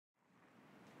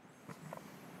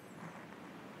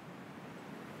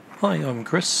Hi, I'm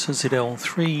Chris,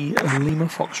 ZL3 Lima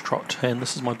Foxtrot, and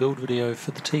this is my build video for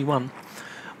the T1.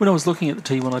 When I was looking at the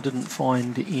T1 I didn't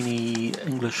find any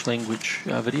English language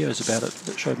videos about it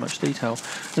that showed much detail,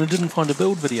 and I didn't find a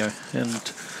build video,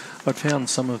 and I'd found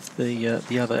some of the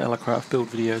other Elecraft build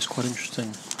videos quite interesting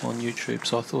on YouTube,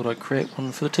 so I thought I'd create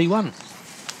one for the T1.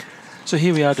 So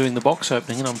here we are doing the box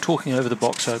opening, and I'm talking over the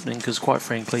box opening because quite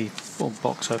frankly, well,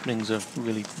 box openings are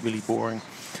really boring.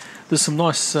 There's some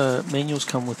nice manuals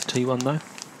come with the T1 though,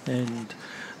 and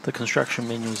the construction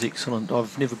manual is excellent.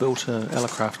 I've never built an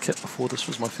Elecraft kit before, this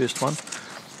was my first one.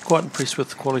 Quite impressed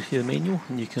with the quality of the manual,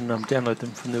 and you can download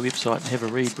them from their website and have a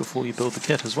read before you build the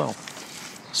kit as well.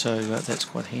 So that's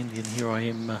quite handy, and here I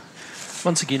am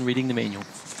once again reading the manual.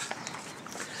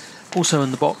 Also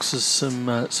in the box is some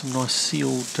nice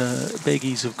sealed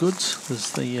baggies of goods.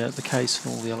 There's the case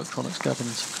and all the electronics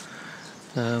gubbins.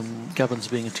 Gubbins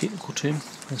being a technical term,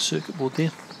 a circuit board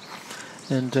there,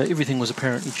 and everything was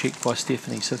apparently checked by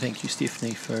Stephanie, so thank you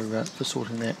Stephanie for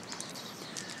sorting that.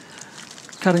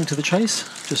 Cutting to the chase,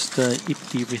 just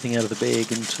empty everything out of the bag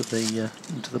into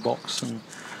the box and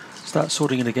start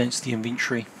sorting it against the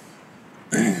inventory.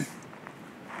 So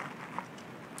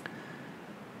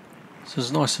there's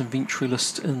a nice inventory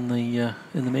list in the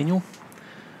manual,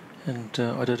 and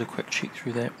I did a quick check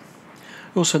through that.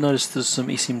 I also noticed there's some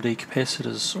SMD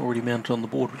capacitors already mounted on the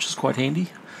board, which is quite handy.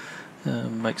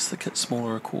 Makes the kit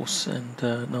smaller of course, and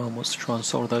no one wants to try and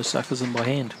solder those suckers in by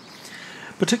hand.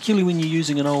 Particularly when you're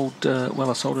using an old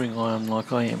a soldering iron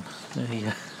like I am.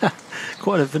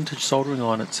 Quite a vintage soldering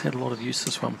iron, it's had a lot of use,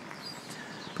 this one.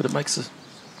 But it makes a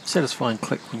satisfying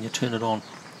click when you turn it on.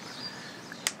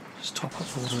 Just top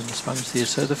up water in the sponge there.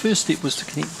 So the first step was to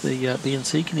connect the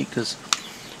BNC connectors.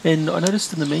 And I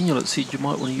noticed in the manual it said you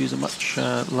might want to use a much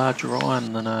larger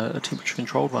iron than a temperature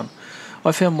controlled one.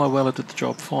 I found my weller did the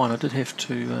job fine. I did have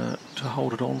to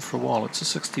hold it on for a while. It's a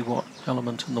 60 watt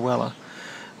element in the weller.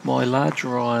 My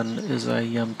larger iron is a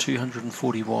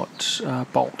 240 watt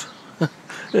bolt.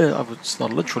 It's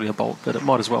not literally a bolt, but it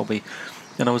might as well be.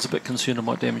 And I was a bit concerned I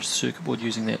might damage the circuit board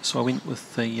using that, so I went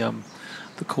with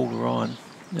the cooler iron.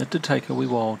 It did take a wee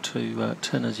while to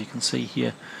tin, as you can see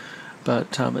here.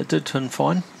 But it did tin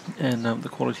fine, and the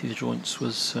quality of the joints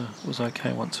was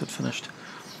okay once it finished.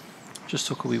 Just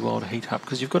took a wee while to heat up,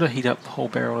 because you've got to heat up the whole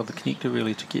barrel of the connector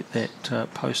really to get that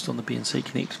post on the BNC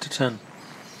connector to tin.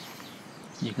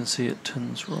 You can see it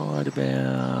tins right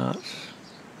about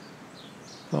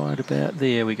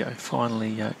there we go.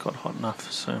 Finally got hot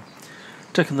enough, so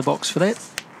tick in the box for that,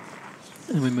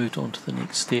 and we moved on to the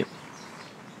next step.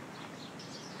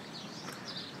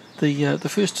 The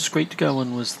first discrete to go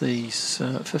in was these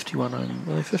 51 ohm,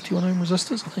 were they 51 ohm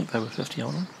resistors? I think they were 50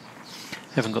 ohm.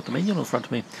 Haven't got the manual in front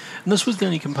of me. And this was the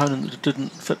only component that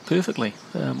didn't fit perfectly.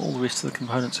 All the rest of the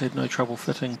components had no trouble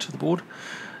fitting to the board.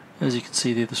 As you can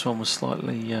see there, this one was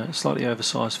slightly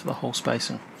oversized for the hole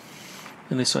spacing.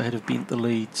 Unless I had have bent the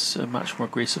leads much more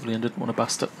aggressively and didn't want to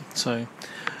bust it. So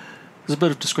there's a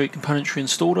bit of discrete componentry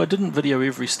installed. I didn't video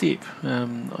every step.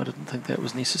 I didn't think that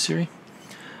was necessary.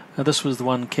 This was the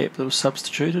one cap that was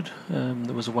substituted.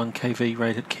 There was a 1 kV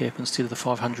rated cap instead of the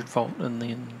 500 volt in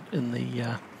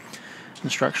the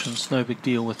instructions. No big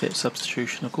deal with that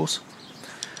substitution, of course.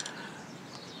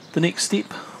 The next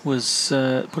step was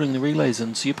putting the relays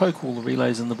in. So you poke all the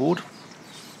relays in the board,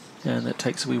 and that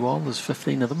takes a wee while. There's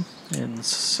 15 of them and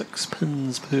 6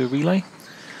 pins per relay.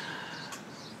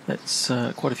 That's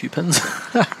quite a few pins.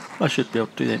 I should be able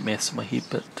to do that maths in my head,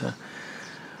 but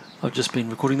I've just been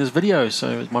recording this video,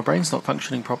 so my brain's not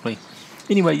functioning properly.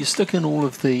 Anyway, you stick in all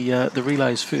of the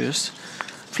relays first,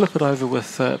 flip it over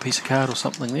with a piece of card or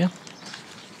something there,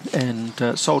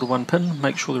 and solder one pin,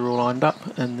 make sure they're all lined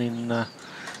up, and then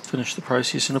finish the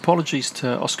process. And apologies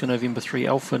to Oscar November 3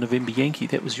 Alpha November Yankee,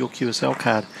 that was your QSL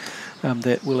card.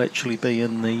 That will actually be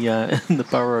in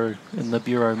the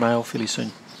bureau mail fairly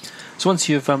soon. So once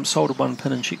you've soldered one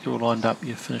pin and checked they're all lined up,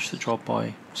 you've finished the job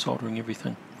by soldering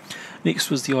everything.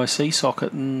 Next was the IC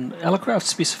socket, and Elecraft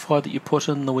specified that you put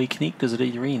in the wee connectors at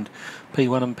either end,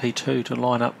 P1 and P2, to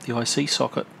line up the IC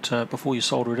socket before you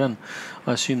solder it in.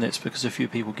 I assume that's because a few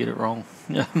people get it wrong.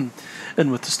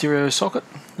 In with the stereo socket,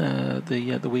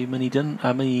 the wee mini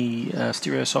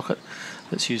stereo socket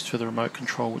that's used for the remote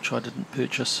control, which I didn't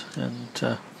purchase.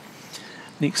 And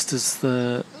next is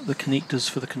the connectors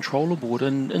for the controller board.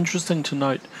 And interesting to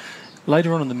note,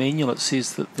 later on in the manual it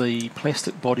says that the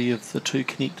plastic body of the two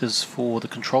connectors for the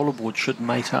controller board should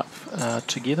mate up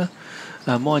together.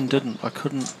 Mine didn't. I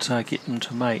couldn't get them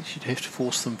to mate. You'd have to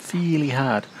force them fairly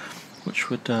hard,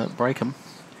 which would break them.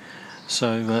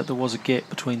 So there was a gap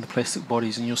between the plastic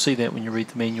bodies, and you'll see that when you read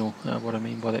the manual, what I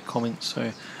mean by that comment.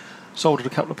 So Soldered a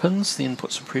couple of pins, then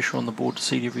put some pressure on the board to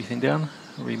seat everything down,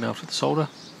 remelted the solder,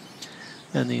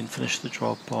 and then finished the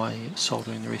job by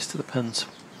soldering the rest of the pins.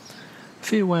 A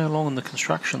fair way along in the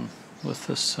construction with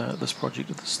this project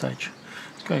at this stage.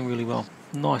 It's going really well.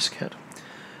 Nice kit.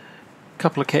 A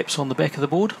couple of caps on the back of the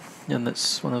board, and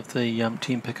that's one of the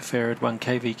 10 picofarad 1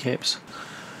 kV caps.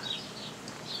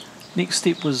 Next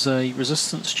step was a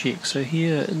resistance check. So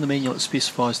here in the manual it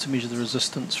specifies to measure the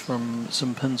resistance from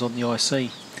some pins on the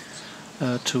IC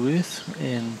to earth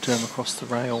and across the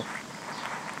rail.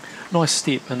 Nice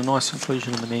step and a nice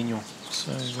inclusion in the manual.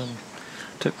 So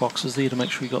tick boxes there to make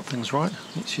sure you got things right.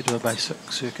 Lets you do a basic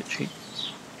circuit check.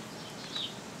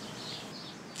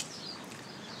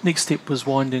 Next step was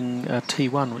winding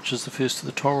T1, which is the first of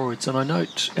the toroids, and I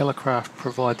note Elecraft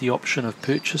provide the option of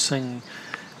purchasing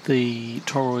the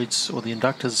toroids or the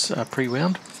inductors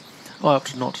pre-wound. I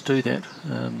opted not to do that.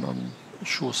 I'm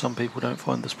sure some people don't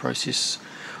find this process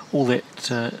all that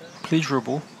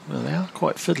pleasurable. Well, they are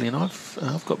quite fiddly, and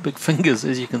I've got big fingers,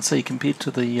 as you can see, compared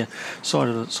to the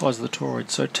size of the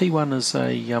toroid. So T1 is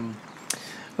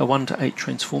a 1 to 8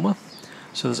 transformer.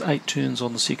 So there's 8 turns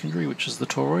on the secondary, which is the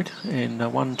toroid, and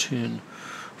 1 turn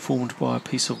formed by a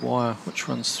piece of wire which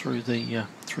runs through the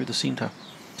centre,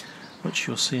 which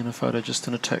you'll see in a photo just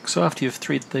in a tick. So after you've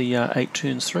threaded the 8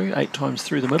 turns through, 8 times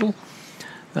through the middle,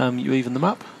 you even them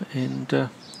up, and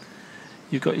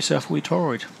you've got yourself a wee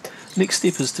toroid. Next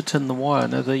step is to tin the wire.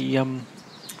 Now the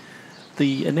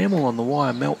enamel on the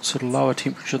wire melts at a lower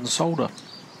temperature than solder,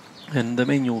 and the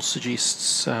manual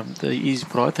suggests what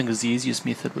I think is the easiest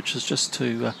method, which is just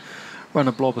to run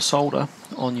a blob of solder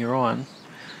on your iron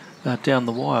down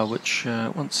the wire, which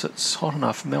once it's hot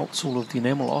enough melts all of the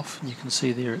enamel off, and you can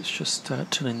see there it's just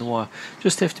tinning the wire.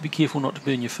 Just have to be careful not to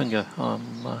burn your finger.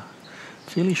 I'm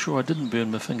fairly sure I didn't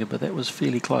burn my finger, but that was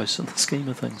fairly close in the scheme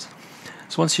of things.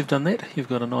 So once you've done that, you've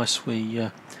got a nice wee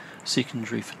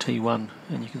secondary for T1,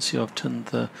 and you can see I've tinned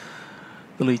the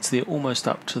leads there almost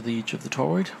up to the edge of the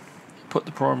toroid. Put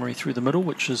the primary through the middle,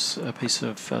 which is a piece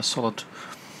of solid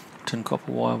tin copper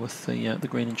wire with the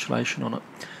green insulation on it.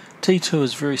 T2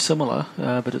 is very similar,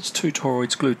 but it's 2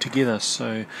 toroids glued together,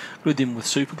 so glued them with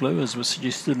super glue as was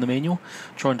suggested in the manual.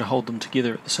 Trying to hold them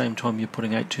together at the same time you're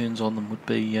putting 8 turns on them would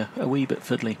be a wee bit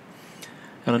fiddly.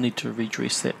 And I need to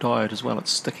redress that diode as well,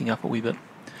 it's sticking up a wee bit.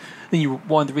 Then you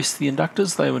wind the rest of the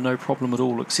inductors. They were no problem at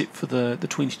all except for the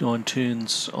 29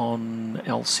 turns on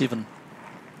L7,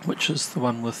 which is the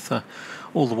one with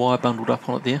all the wire bundled up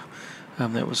on it there.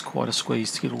 That was quite a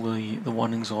squeeze to get all the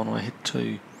windings on. I had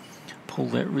to pull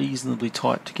that reasonably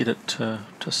tight to get it to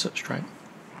sit straight.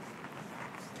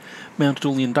 Mounted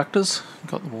all the inductors,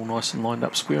 got them all nice and lined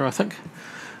up square, I think.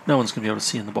 No one's going to be able to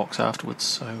see in the box afterwards,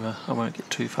 so I won't get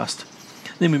too fussed.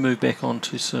 Then we move back on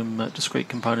to some discrete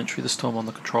componentry, this time on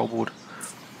the control board.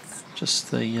 Just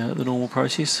the normal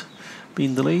process.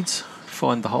 Bend the leads,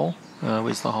 find the hole.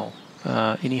 Where's the hole?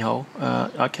 Any hole.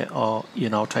 Okay, oh, yeah,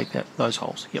 no, I'll take that. Those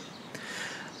holes, yep.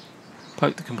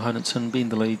 Poke the components in,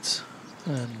 bend the leads,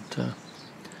 and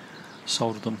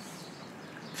solder them.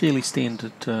 Fairly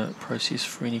standard process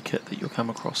for any kit that you'll come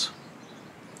across.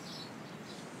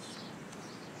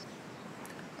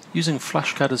 Using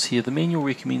flush cutters here, the manual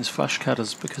recommends flush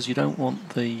cutters because you don't want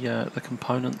the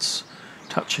components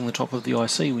touching the top of the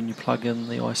IC when you plug in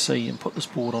the IC and put this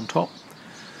board on top.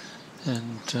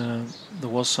 And there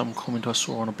was some comment I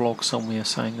saw on a blog somewhere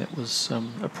saying that was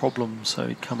a problem, so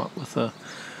he'd come up with a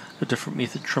different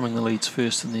method, trimming the leads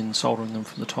first and then soldering them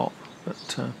from the top.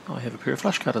 But I have a pair of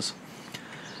flush cutters.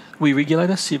 Wii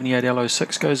regulator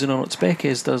 78L06 goes in on its back,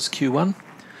 as does Q1.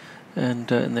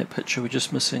 And in that picture we're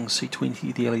just missing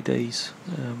C20, the LEDs.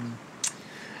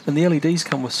 And the LEDs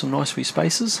come with some nice wee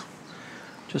spacers.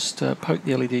 Just poke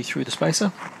the LED through the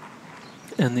spacer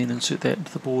and then insert that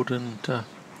into the board and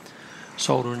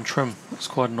solder and trim. It's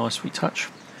quite a nice wee touch.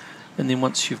 And then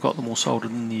once you've got them all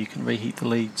soldered in there, you can reheat the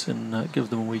leads and give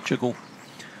them a wee jiggle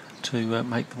to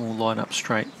make them all line up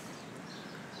straight.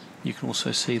 You can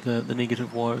also see the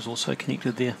negative wire is also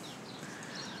connected there,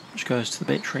 which goes to the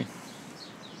battery.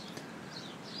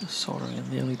 Just soldering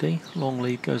in the LED, long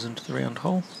lead goes into the round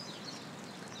hole.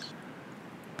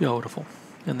 Beautiful.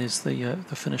 And there's the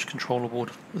finished controller board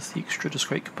with the extra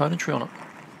discrete componentry on it.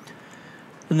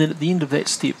 And then at the end of that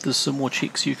step there's some more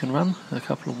checks you can run, a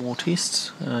couple of more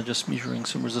tests, just measuring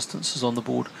some resistances on the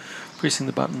board, pressing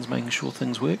the buttons, making sure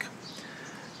things work.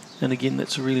 And again,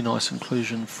 that's a really nice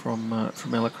inclusion from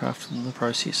Elecraft in the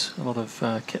process. A lot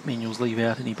of kit manuals leave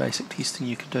out any basic testing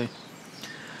you can do.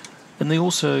 And they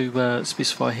also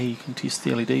specify how you can test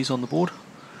the LEDs on the board.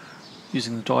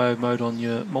 Using the diode mode on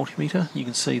your multimeter, you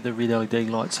can see the red LED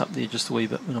lights up there just a wee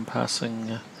bit when I'm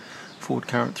passing forward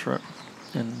current through it,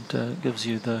 and gives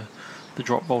you the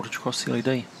drop voltage across the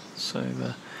LED. So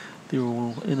they're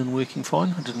all in and working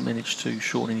fine. I didn't manage to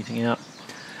short anything out.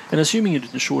 And assuming you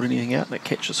didn't short anything out that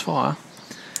catches fire,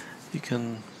 you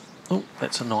can, oh,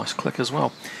 that's a nice click as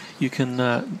well. You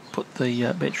can put the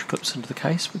battery clips into the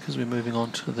case, because we're moving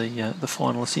on to the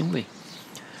final assembly.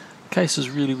 The case is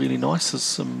really nice. There's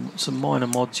some minor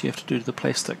mods you have to do to the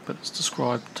plastic, but it's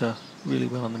described really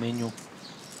well in the manual.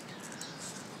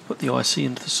 Put the IC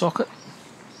into the socket,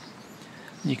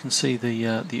 and you can see the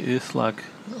earth lug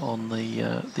on the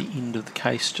end of the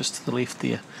case just to the left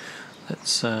there.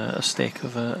 That's a stack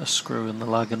of a screw in the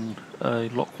lug, and a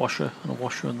lock washer and a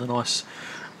washer, and the nice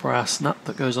brass nut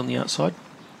that goes on the outside.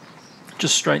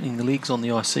 Just straightening the legs on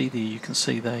the IC there, you can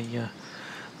see they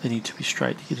need to be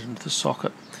straight to get it into the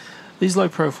socket. These low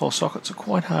profile sockets are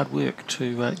quite hard work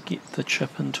to get the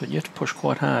chip into it. You have to push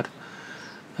quite hard.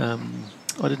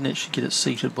 I didn't actually get it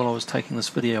seated while I was taking this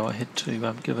video. I had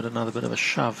to give it another bit of a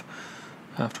shove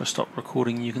after I stopped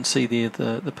recording. You can see there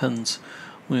the pins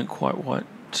weren't quite right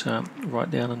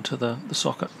down into the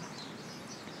socket.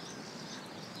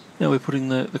 Now we're putting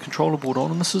the controller board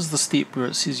on, and this is the step where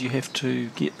it says you have to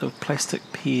get the plastic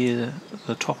pair,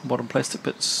 the top and bottom plastic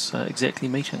bits exactly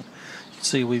meeting. You can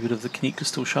see a wee bit of the connector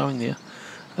still showing there.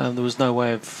 There was no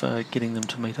way of getting them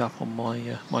to meet up on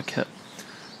my kit.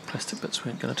 Plastic bits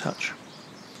weren't going to touch.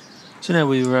 So now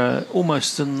we're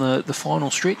almost in the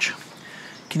final stretch,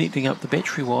 connecting up the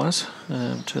battery wires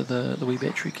to the wee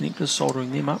battery connectors,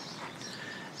 soldering them up,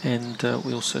 and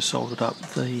we also soldered up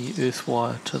the earth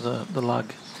wire to the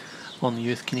lug on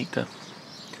the earth connector.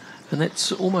 And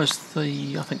that's almost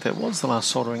I think that was the last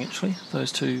soldering actually,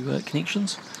 those two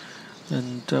connections.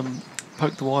 And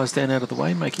poke the wires down out of the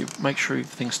way, make sure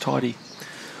everything's tidy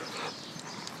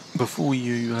before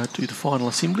you do the final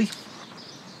assembly.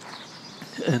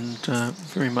 And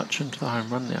very much into the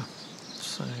home run now.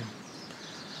 So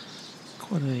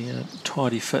quite a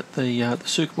tidy fit. The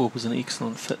circuit board was an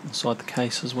excellent fit inside the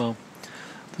case as well.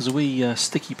 There's a wee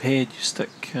sticky pad you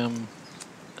stick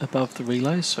above the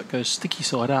relays, so it goes sticky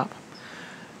side up,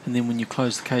 and then when you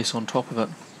close the case on top of it,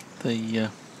 the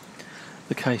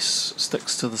case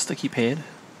sticks to the sticky pad,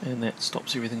 and that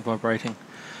stops everything vibrating.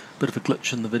 Bit of a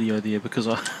glitch in the video there because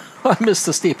I missed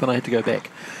a step and I had to go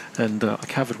back, and I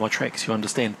covered my tracks, you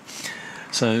understand.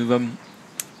 So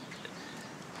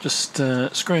just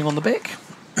screwing on the back,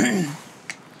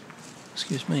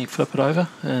 excuse me, flip it over,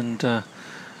 and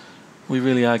we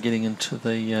really are getting into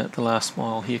the last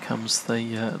mile. Here comes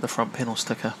the front panel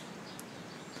sticker.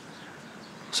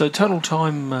 So total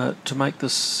time to make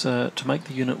this to make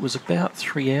the unit was about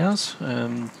 3 hours,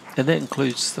 and that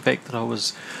includes the fact that I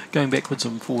was going backwards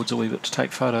and forwards a wee bit to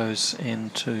take photos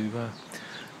and to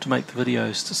make the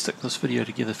videos, to stick this video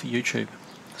together for YouTube.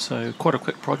 So quite a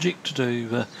quick project to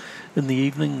do in the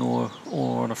evening or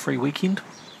on a free weekend.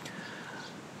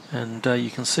 And you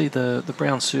can see the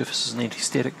brown surface is an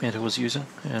anti-static mat I was using,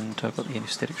 and I've got the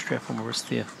anti-static strap on my wrist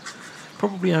there.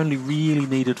 Probably only really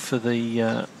needed for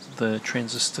the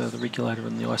transistor, the regulator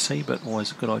and the IC, but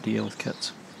always a good idea with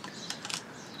kits.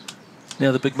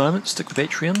 Now the big moment, stick the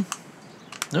battery in.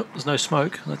 Nope, there's no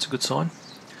smoke, that's a good sign.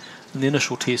 And the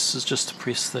initial test is just to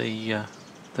press the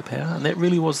power, and that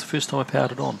really was the first time I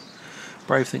powered it on.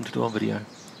 Brave thing to do on video.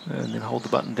 And then hold the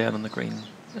button down and the green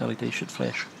LED should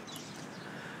flash.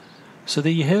 So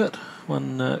there you have it,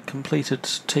 one completed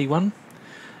T1.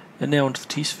 And now onto the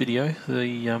test video.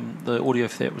 The audio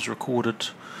for that was recorded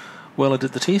while I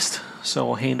did the test, so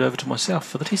I'll hand over to myself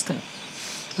for the testing.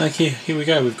 Okay, here we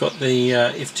go. We've got the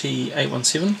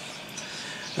FT817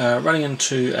 running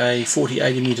into a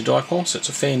 40-80 meter dipole, so it's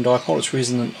a fan dipole. It's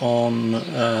resonant on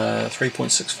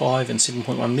 3.65 and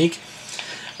 7.1 meg,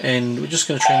 and we're just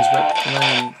going to transmit an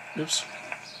AM. Oops,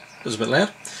 that was a bit loud.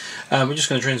 We're just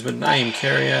going to transmit an AM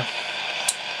carrier.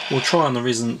 We'll try on the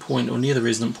resonant point, or near the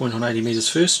resonant point, on 80 meters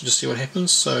first, and just see what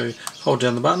happens. So hold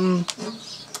down the button.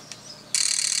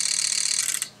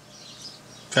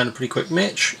 Found a pretty quick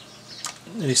match.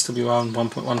 SWR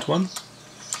 1.1 to 1.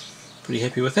 Pretty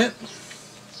happy with that.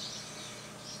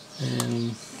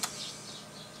 And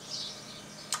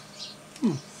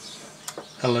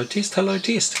hello test, hello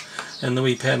test. And the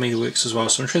wee power meter works as well.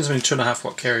 So I'm transmitting 2.5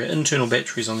 watt carrier, internal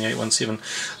batteries on the 817.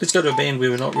 Let's go to a band where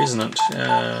we're not resonant.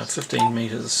 15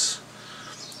 meters.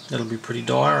 That'll be pretty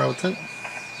dire, I would think.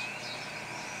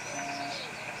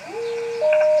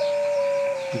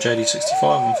 JD65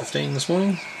 on 15 this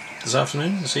morning, this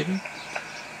afternoon, this evening.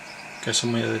 Go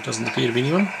somewhere that doesn't appear to be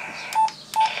anyone.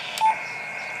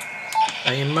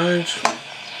 AM mode,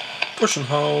 push and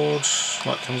hold,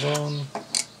 light comes on.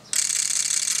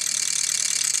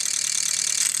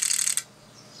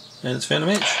 and it's found a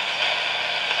match.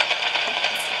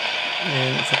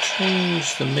 And if I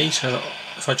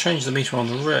change the meter, on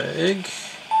the rig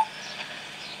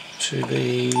to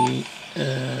be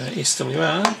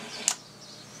SWR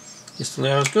is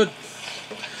good.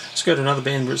 Let's go to another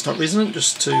band where it's not resonant,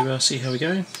 just to see how we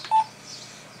go.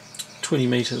 20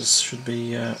 meters should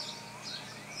be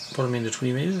bottom end of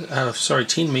 20 meters. Sorry,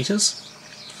 10 meters.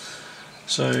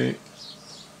 So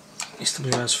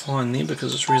SWR is fine there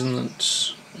because it's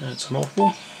resonant. It's a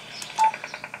multiple.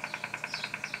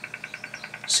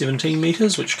 17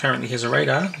 meters, which currently has a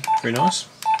radar. Very nice.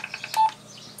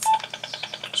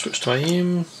 Switch to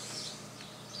AM.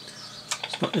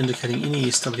 It's not indicating any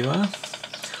SWR.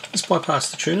 Let's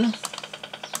bypass the tuner.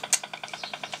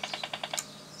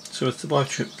 So with the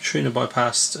tuner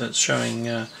bypassed, it's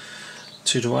showing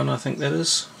 2 to 1, I think that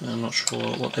is. I'm not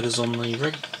sure what that is on the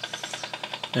rig.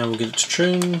 Now we'll get it to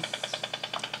tune.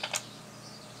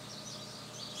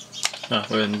 No,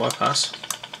 we're in bypass.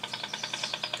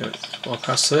 Get it to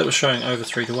bypass. So that was showing over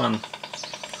 3 to 1.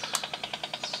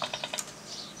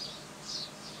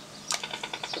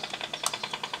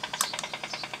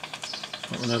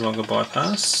 We're no longer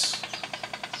bypass.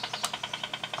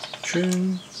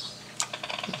 Tune.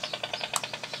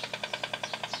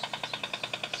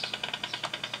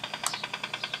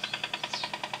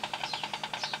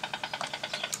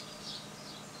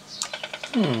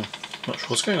 Not sure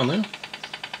what's going on there.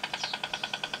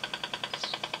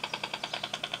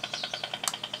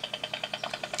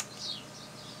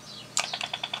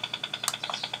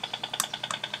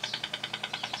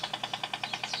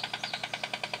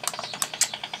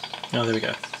 Oh, there we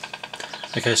go.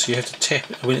 Okay, so you have to tap.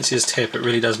 When it says tap, it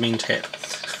really does mean tap.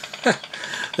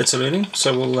 That's a learning.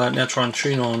 So we'll now try and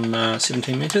tune on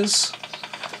 17 meters.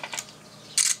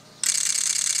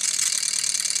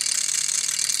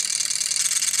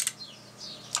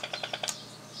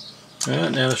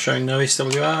 Alright, now they're showing no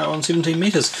SWR on 17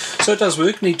 meters. So it does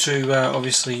work. Need to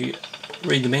obviously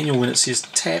read the manual when it says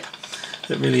tap.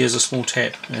 It really is a small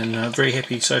tap, and very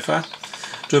happy so far.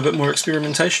 Do a bit more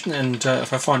experimentation, and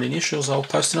if I find any issues I'll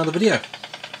post another video.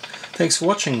 Thanks for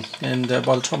watching, and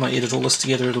by the time I edit all this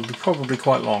together it'll be probably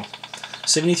quite long.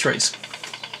 73s.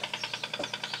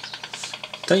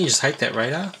 Don't you just hate that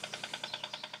radar?